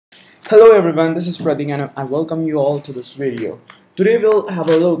Hello everyone, this is Pratik and I welcome you all to this video. Today we'll have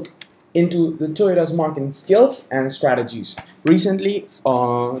a look into the Toyota's marketing skills and strategies. Recently,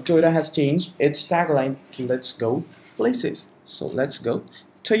 Toyota has changed its tagline to "Let's go places." So let's go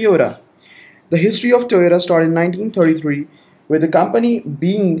Toyota. The history of Toyota started in 1933 with the company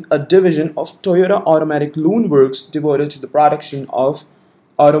being a division of Toyota Automatic Loan Works devoted to the production of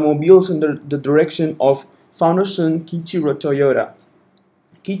automobiles under the direction of founder son Kiichiro Toyota.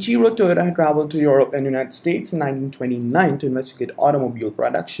 Kiichiro Toyota had traveled to Europe and United States in 1929 to investigate automobile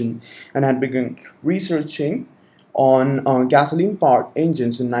production and had begun researching on gasoline-powered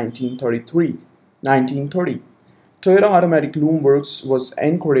engines in 1930. Toyota Automatic Loom Works was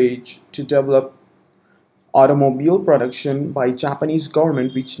encouraged to develop automobile production by Japanese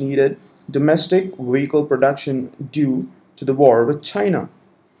government which needed domestic vehicle production due to the war with China.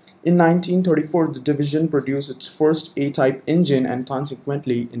 In 1934, the division produced its first A-type engine and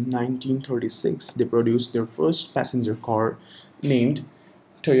consequently in 1936, they produced their first passenger car named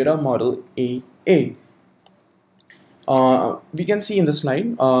Toyota Model AA. We can see in the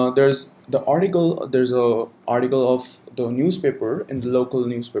slide, there's a article of the newspaper, in the local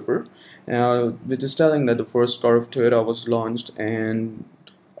newspaper, which is telling that the first car of Toyota was launched and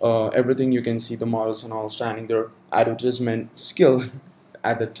everything you can see, the models and all standing their advertisement skill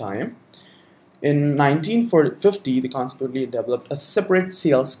at the time. In 1950, they consequently developed a separate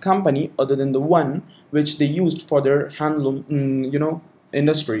sales company other than the one which they used for their handloom,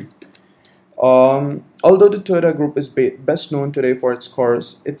 industry. Although the Toyota Group is best known today for its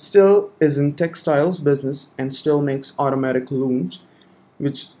cars, it still is in textiles business and still makes automatic looms,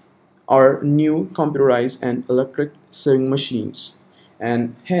 which are new computerized and electric sewing machines.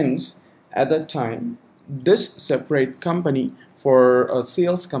 And hence, at that time, this separate company for a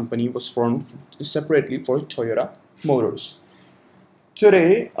sales company was formed separately for Toyota Motors.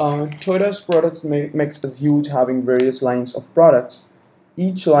 Today, Toyota's product mix is huge, having various lines of products,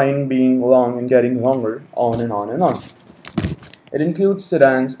 each line being long and getting longer, on and on and on. It includes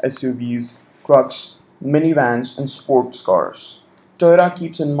sedans, SUVs, trucks, minivans, and sports cars. Toyota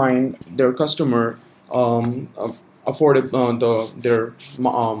keeps in mind their customer afforded model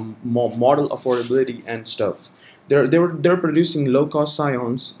affordability and stuff. They're producing low-cost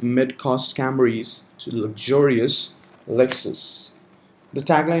Scions, mid-cost Camrys to luxurious Lexus. The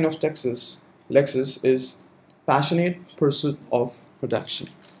tagline of Lexus is "Passionate Pursuit of Perfection."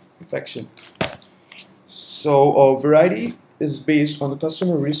 So variety is based on the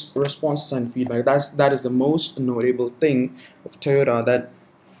customer responses and feedback. That is the most notable thing of Toyota, that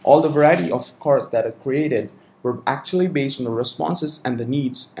all the variety of cars that are created were actually based on the responses and the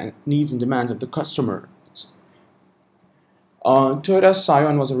needs and demands of the customer. Toyota's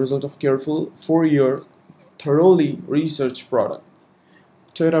Scion was a result of careful 4-year, thoroughly researched product.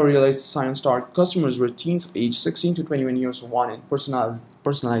 Toyota realized Scion's target customers were teens of age 16 to 21 years who wanted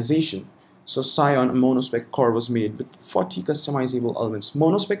personalization. So Scion, a monospec car, was made with 40 customizable elements.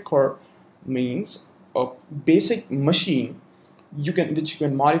 Monospec car means a basic machine which you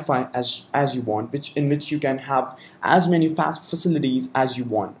can modify as you want, in which you can have as many fast facilities as you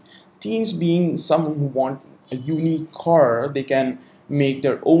want. Teens being someone who want a unique car, they can make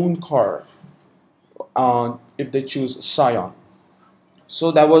their own car if they choose Scion.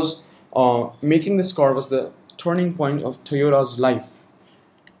 So that was making this car was the turning point of Toyota's life.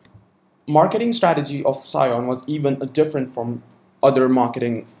 Marketing strategy of Scion was even different from other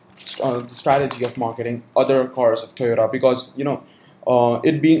marketing the strategy of marketing other cars of Toyota, because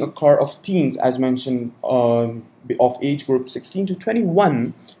it being a car of teens, as mentioned, of age group 16 to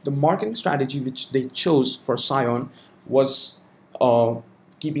 21, the marketing strategy which they chose for Scion was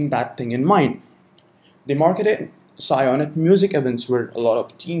keeping that thing in mind. They marketed Scion at music events where a lot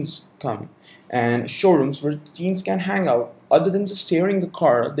of teens come, and showrooms where teens can hang out. Other than just steering the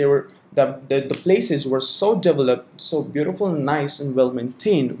car, the places were so developed, so beautiful and nice and well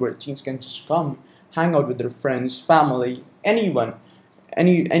maintained, where teens can just come, hang out with their friends, family, anyone,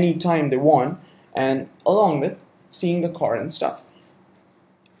 any time they want, and along with seeing the car and stuff.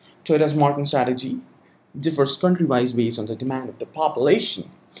 Toyota's marketing strategy differs country-wise based on the demand of the population.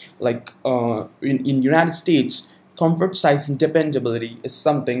 Like in United States, comfort, size, and dependability is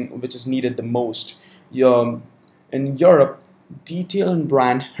something which is needed the most. In Europe, detail and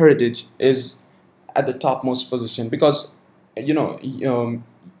brand heritage is at the topmost position, because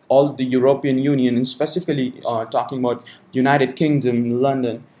all the European Union, and specifically talking about United Kingdom,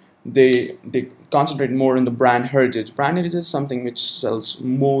 London, they concentrate more on the brand heritage. Brand heritage is something which sells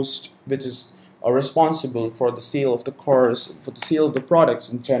most, which is responsible for the sale of the cars, for the sale of the products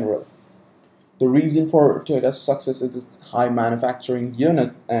in general. The reason for Toyota's success is its high manufacturing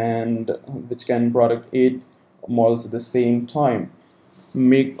unit and which can produce 8 models at the same time.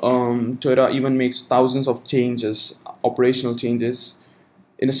 Toyota even makes thousands of changes, operational changes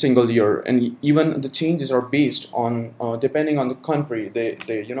in a single year, and even the changes are based on depending on the country. They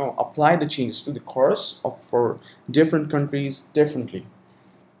apply the changes to the cars for different countries differently.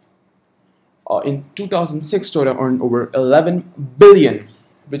 In 2006, Toyota earned over 11 billion,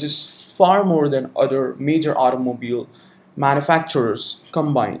 which is far more than other major automobile manufacturers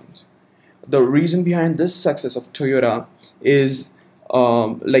combined. The reason behind this success of Toyota is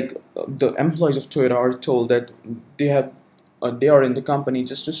the employees of Toyota are told that they are in the company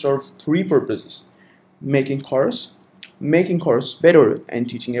just to serve three purposes: making cars better, and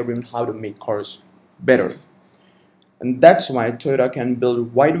teaching everyone how to make cars better. And that's why Toyota can build a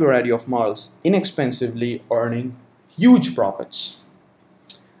wide variety of models inexpensively, earning huge profits.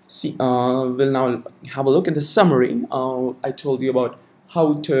 See, we'll now have a look at the summary. I told you about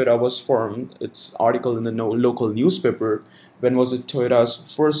how Toyota was formed. Its article in the local newspaper. When was it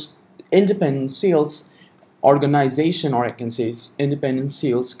Toyota's first independent sales organization, or I can say independent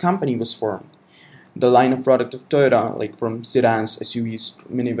sales company, was formed? The line of product of Toyota, like from sedans, SUVs,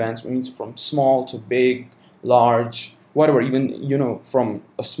 minivans, means from small to big, large, whatever, even from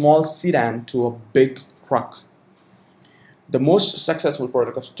a small sedan to a big truck. The most successful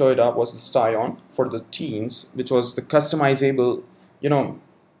product of Toyota was the Scion for the teens, which was the customizable,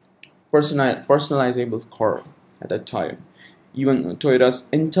 personalizable car at that time. Even Toyota's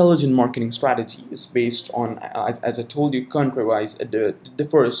intelligent marketing strategy is based on, as I told you, country-wise. It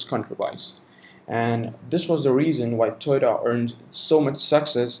differs country-wise. And this was the reason why Toyota earned so much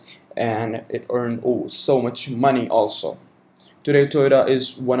success, and it earned so much money also. Today, Toyota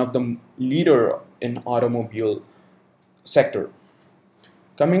is one of the leader in automobile sector.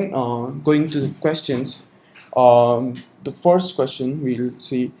 Going to the questions. The first question we'll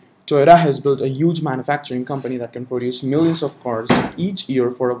see: Toyota has built a huge manufacturing company that can produce millions of cars each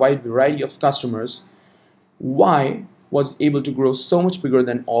year for a wide variety of customers. Why was it able to grow so much bigger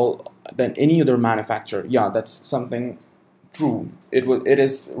than any other manufacturer? Yeah, that's something true. It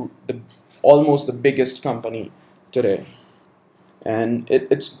is almost the biggest company today, and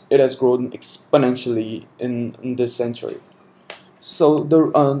it has grown exponentially in this century. So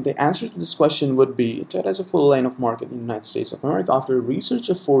the answer to this question would be: Toyota has a full line of market in the United States of America. After research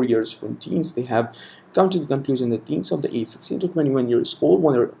of 4 years from teens, they have come to the conclusion that teens of the age 16 to 21 years old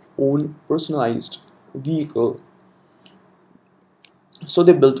want their own personalized vehicle. So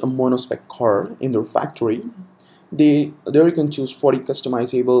they built a monospec car in their factory. There you can choose 40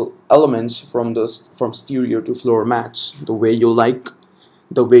 customizable elements from stereo to floor mats, the way you like,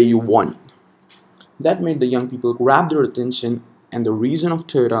 the way you want. That made the young people grab their attention, and the reason of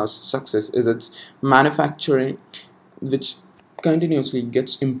Toyota's success is its manufacturing, which continuously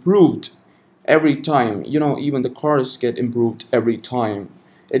gets improved every time. Even the cars get improved every time.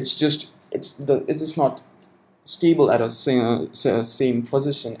 It is not stable at a same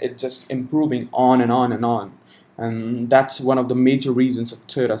position. It's just improving on and on and on. And that's one of the major reasons of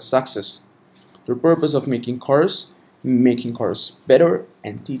Toyota's success. The purpose of making cars better,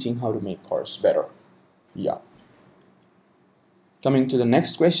 and teaching how to make cars better. Yeah. Coming to the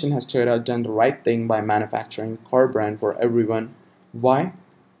next question: has Toyota done the right thing by manufacturing a car brand for everyone? Why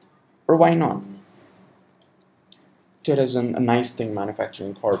or why not? Toyota's done a nice thing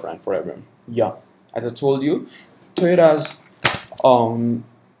manufacturing a car brand for everyone. Yeah. As I told you, Toyota's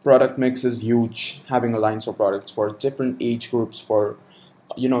product mix is huge, having a lines of products for different age groups, for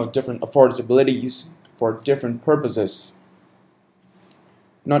different affordabilities, for different purposes.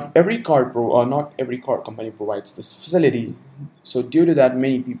 Not every car company provides this facility. So due to that,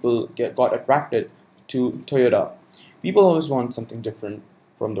 many people got attracted to Toyota. People always want something different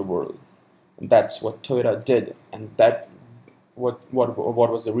from the world. And that's what Toyota did, and that what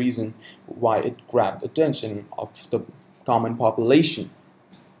was the reason why it grabbed attention of the common population.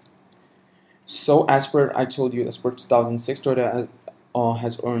 So as per 2006, Toyota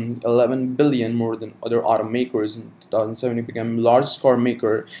has earned 11 billion, more than other automakers. In 2007, it became the largest car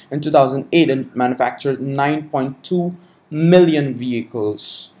maker. In 2008, it manufactured 9.2 million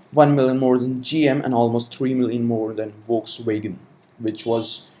vehicles, 1 million more than GM, and almost 3 million more than Volkswagen, which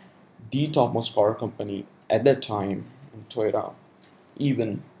was the topmost car company at that time. And Toyota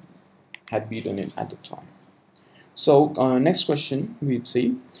even had beaten it at the time. So next question we'd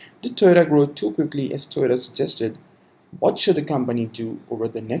see: did Toyota grow too quickly as Toyota suggested? What should the company do over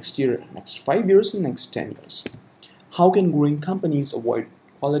the next year, next 5 years, and next 10 years? How can growing companies avoid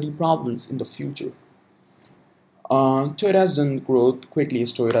quality problems in the future? Toyota has done growth quickly,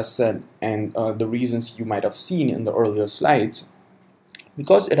 as Toyota said, and the reasons you might have seen in the earlier slides,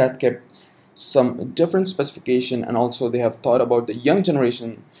 because it had kept some different specification, and also they have thought about the young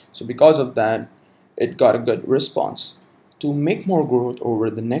generation. So because of that, it got a good response. To make more growth over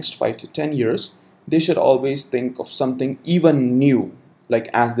the next 5 to 10 years, they should always think of something even new, like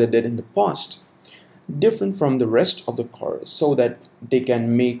as they did in the past, different from the rest of the cars, so that they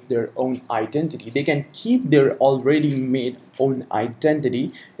can make their own identity. They can keep their already made own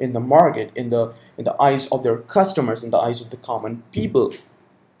identity in the market, in the eyes of their customers, in the eyes of the common people.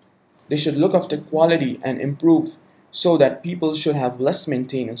 They should look after quality and improve, so that people should have less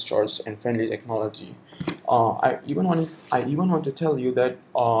maintenance charges and friendly technology. I even want to tell you that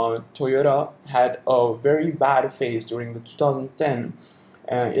Toyota had a very bad phase during the 2010.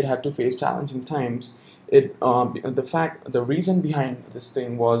 It had to face challenging times. The reason behind this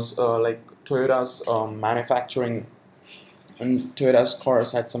thing was like Toyota's manufacturing, and Toyota's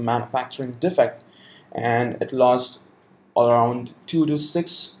cars had some manufacturing defect, and it lost around $2 to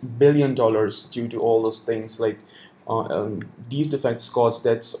 $6 billion due to all those things. Like these defects caused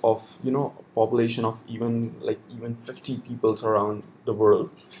deaths of population of even 50 peoples around the world.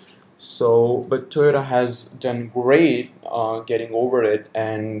 So, but Toyota has done great getting over it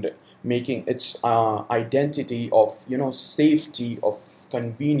and making its identity of safety, of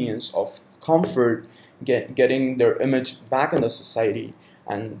convenience, of comfort, getting their image back in the society.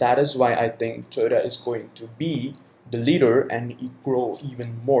 And that is why I think Toyota is going to be the leader and grow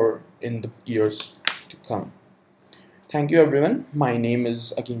even more in the years to come. Thank you everyone. My name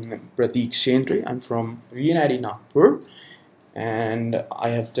is again Pratik Shendri. I'm from VNIT Nagpur, and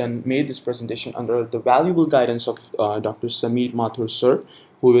I have made this presentation under the valuable guidance of Dr. Sameer Mathur sir,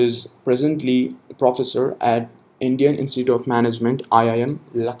 who is presently a professor at Indian Institute of Management, IIM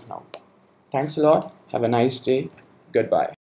Lucknow. Thanks a lot. Have a nice day. Goodbye.